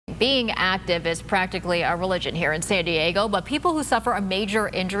Being active is practically a religion here in San Diego, but people who suffer a major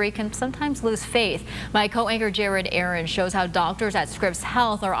injury can sometimes lose faith. My co-anchor Jared Aaron shows how doctors at Scripps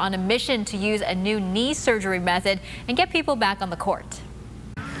Health are on a mission to use a new knee surgery method and get people back on the court.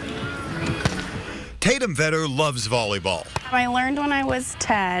 Tatum Vetter loves volleyball. I learned when I was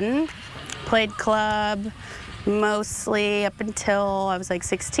 10, played club mostly up until I was like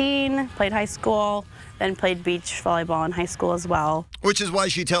 16, played high school, then played beach volleyball in high school as well. Which is why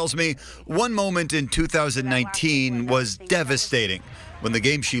she tells me one moment in 2019 was devastating when the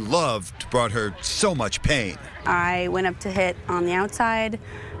game she loved brought her so much pain. I went up to hit on the outside,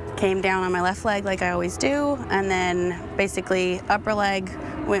 came down on my left leg like I always do, and then basically upper leg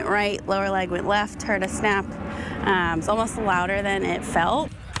went right, lower leg went left, heard a snap. It's almost louder than it felt.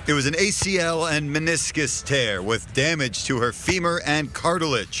 It was an ACL and meniscus tear with damage to her femur and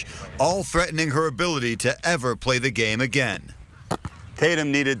cartilage, all threatening her ability to ever play the game again.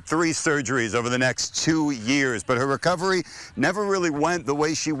 Tatum needed 3 surgeries over the next 2 years, but her recovery never really went the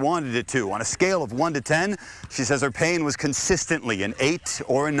way she wanted it to. On a scale of 1 to 10, she says her pain was consistently an 8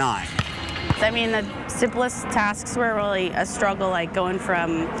 or a 9. I mean, the simplest tasks were really a struggle, like going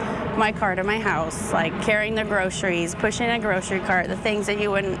from my car to my house, like carrying the groceries, pushing a grocery cart, the things that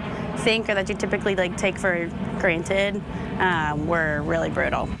you wouldn't think or that you typically take for granted were really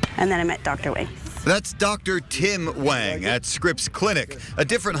brutal. And then I met Dr. Wang. That's Dr. Tim Wang at Scripps Clinic, a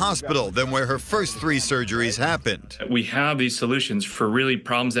different hospital than where her first 3 surgeries happened. We have these solutions for really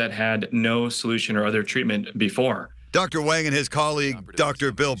problems that had no solution or other treatment before. Dr. Wang and his colleague,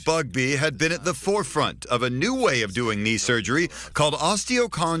 Dr. Bill Bugbee, had been at the forefront of a new way of doing knee surgery called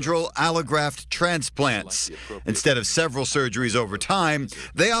osteochondral allograft transplants. Instead of several surgeries over time,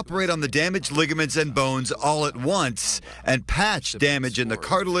 they operate on the damaged ligaments and bones all at once and patch damage in the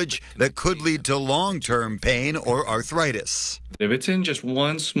cartilage that could lead to long-term pain or arthritis. If it's in just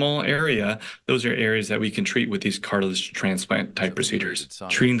one small area, those are areas that we can treat with these cartilage transplant type procedures.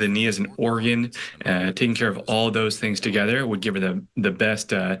 Treating the knee as an organ, taking care of all those things together would give her the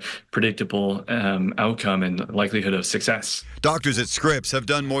best predictable outcome and likelihood of success. Doctors at Scripps have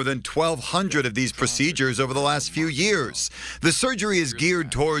done more than 1,200 of these procedures over the last few years. The surgery is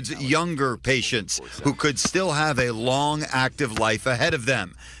geared towards younger patients who could still have a long, active life ahead of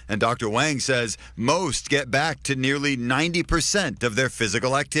them. And Dr. Wang says most get back to nearly 90% of their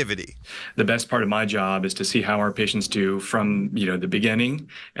physical activity. The best part of my job is to see how our patients do from the beginning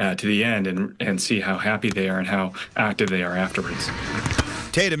to the end and see how happy they are and how active they are afterwards.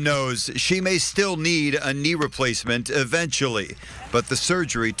 Tatum knows she may still need a knee replacement eventually, but the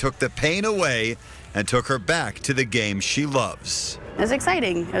surgery took the pain away and took her back to the game she loves. It was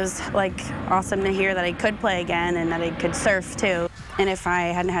exciting. It was awesome to hear that I could play again and that I could surf too. And if I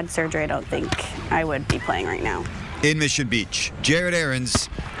hadn't had surgery, I don't think I would be playing right now. In Mission Beach, Jared Aaron,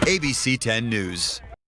 ABC 10 News.